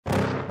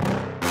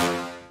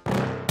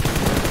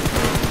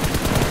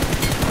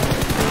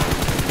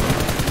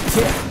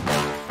Yeah.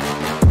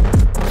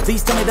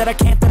 Please tell me that I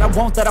can't, that I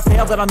won't, that I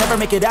fail, that I'll never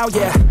make it out,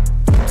 yeah.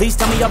 Please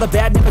tell me all the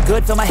bad, never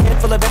good, fill my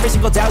head full of every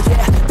single doubt,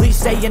 yeah. Please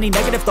say any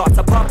negative thoughts,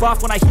 I pop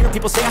off when I hear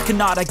people say I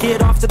cannot. I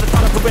get off to the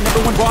thought of proving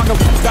everyone wrong, I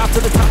won't stop to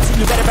the top, so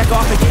you better back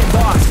off and get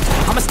lost.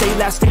 I'ma stay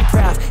loud, stay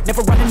proud,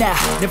 never running out,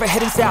 never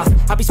heading south.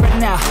 I'll be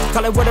spreading out,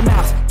 call it word of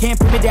mouth, can't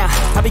put me down,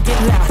 I'll be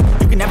getting loud.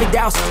 You can have your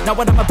doubts, not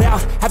what I'm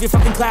about, have your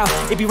fucking clout,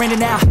 it be raining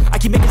now, I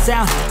keep making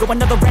sound, go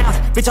another round,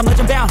 bitch I'm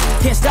legend bound,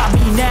 can't stop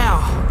me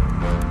now.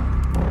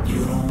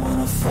 You don't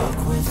wanna fuck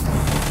with me,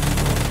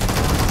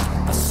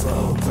 a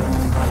slow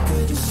burn like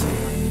a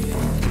disease.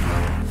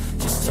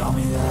 Just tell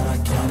me that I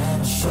can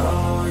and I'll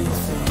show you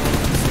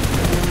things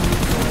that you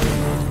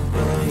couldn't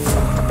believe.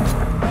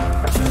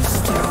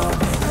 Just tell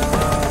me that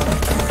I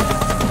can.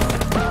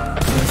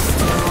 Just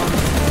tell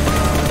me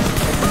that I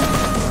can.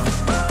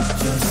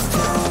 Just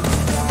tell me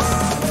that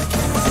I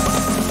can.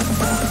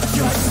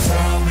 Just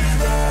tell me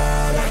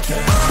that I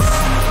can.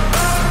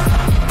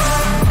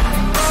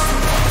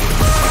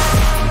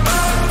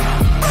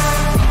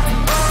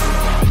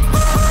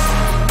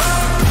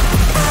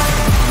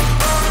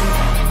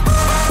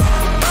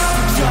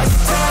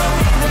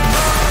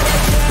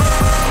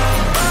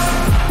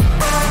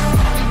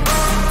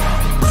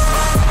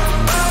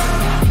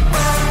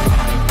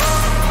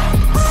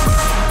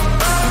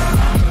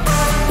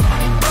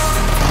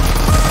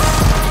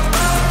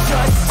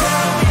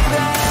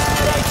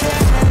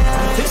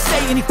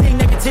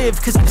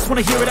 Cause I just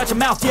wanna hear it out your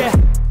mouth, yeah.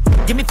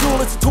 Give me fuel,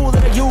 it's a tool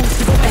that I use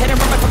to go ahead and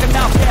run my fucking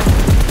mouth, yeah.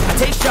 I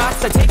take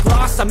shots, I take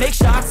loss, I make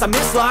shots, I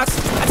miss lots.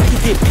 I tell you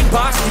get big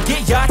box, you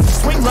get yachts, you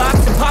swing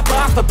locks and pop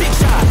off a big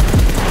shot.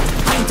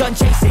 I ain't done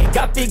chasing,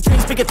 got big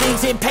dreams, bigger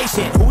things,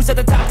 impatient. Who's at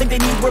the top think they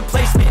need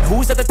replacement?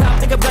 Who's at the top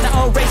think I'm gonna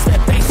erase that?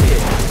 Face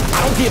it,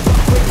 I don't give up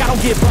quick, I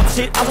don't give up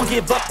shit, I won't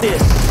give up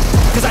this.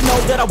 Cause I know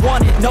that I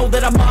want it, know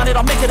that I'm on it,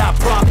 I'll make it, I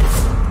promise.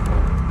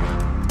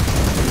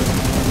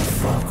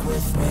 Fuck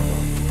with me,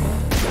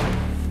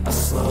 a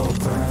slow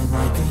burn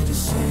like a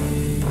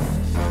disease.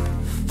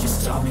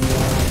 Just tell me that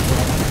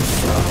I can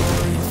show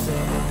you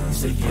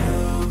things that you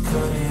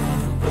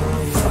couldn't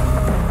believe.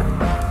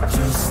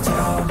 Just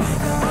tell me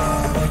that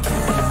I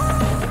can.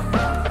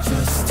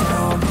 Just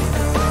tell me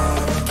that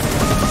I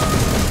can.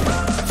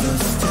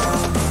 Just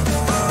tell me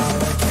that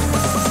I can.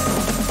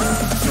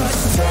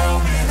 Just tell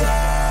me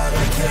that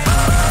I can.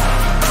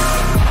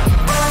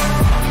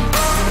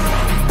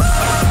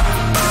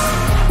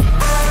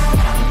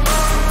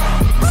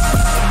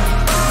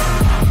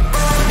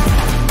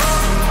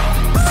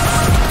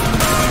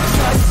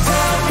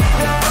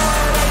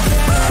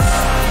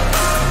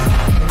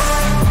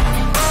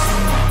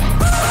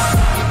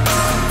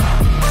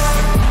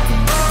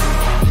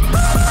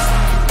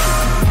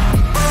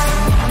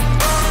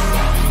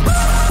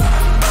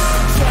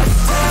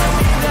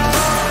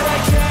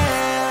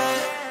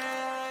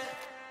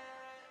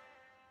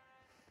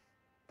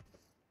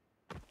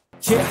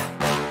 Yeah.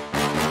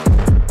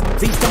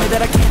 Please tell me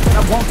that I can't, that I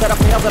won't, that I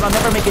fail, that I'll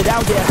never make it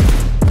out, yeah.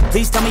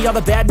 Please tell me all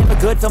the bad, never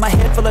good, fill my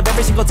head full of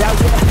every single doubt,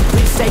 yeah.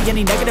 Please say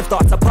any negative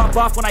thoughts, I pop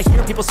off when I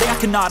hear people say I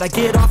cannot. I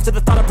get off to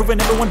the thought of proving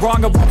everyone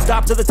wrong, I won't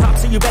stop to the top,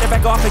 so you better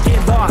back off and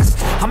get lost.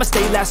 I'ma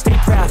stay loud, stay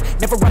proud,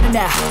 never running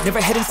out,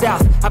 never heading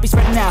south. I'll be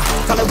spreading out,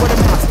 call it word of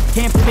mouth,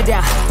 can't put me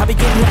down, I'll be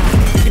getting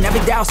loud. You can have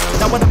your doubts,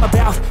 not what I'm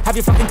about, have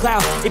your fucking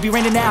clout, it be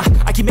raining now,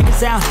 I keep making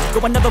sound, go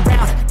another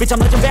round, bitch I'm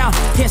legend bound,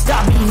 can't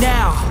stop me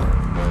now.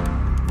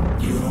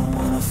 You don't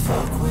wanna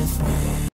fuck with me,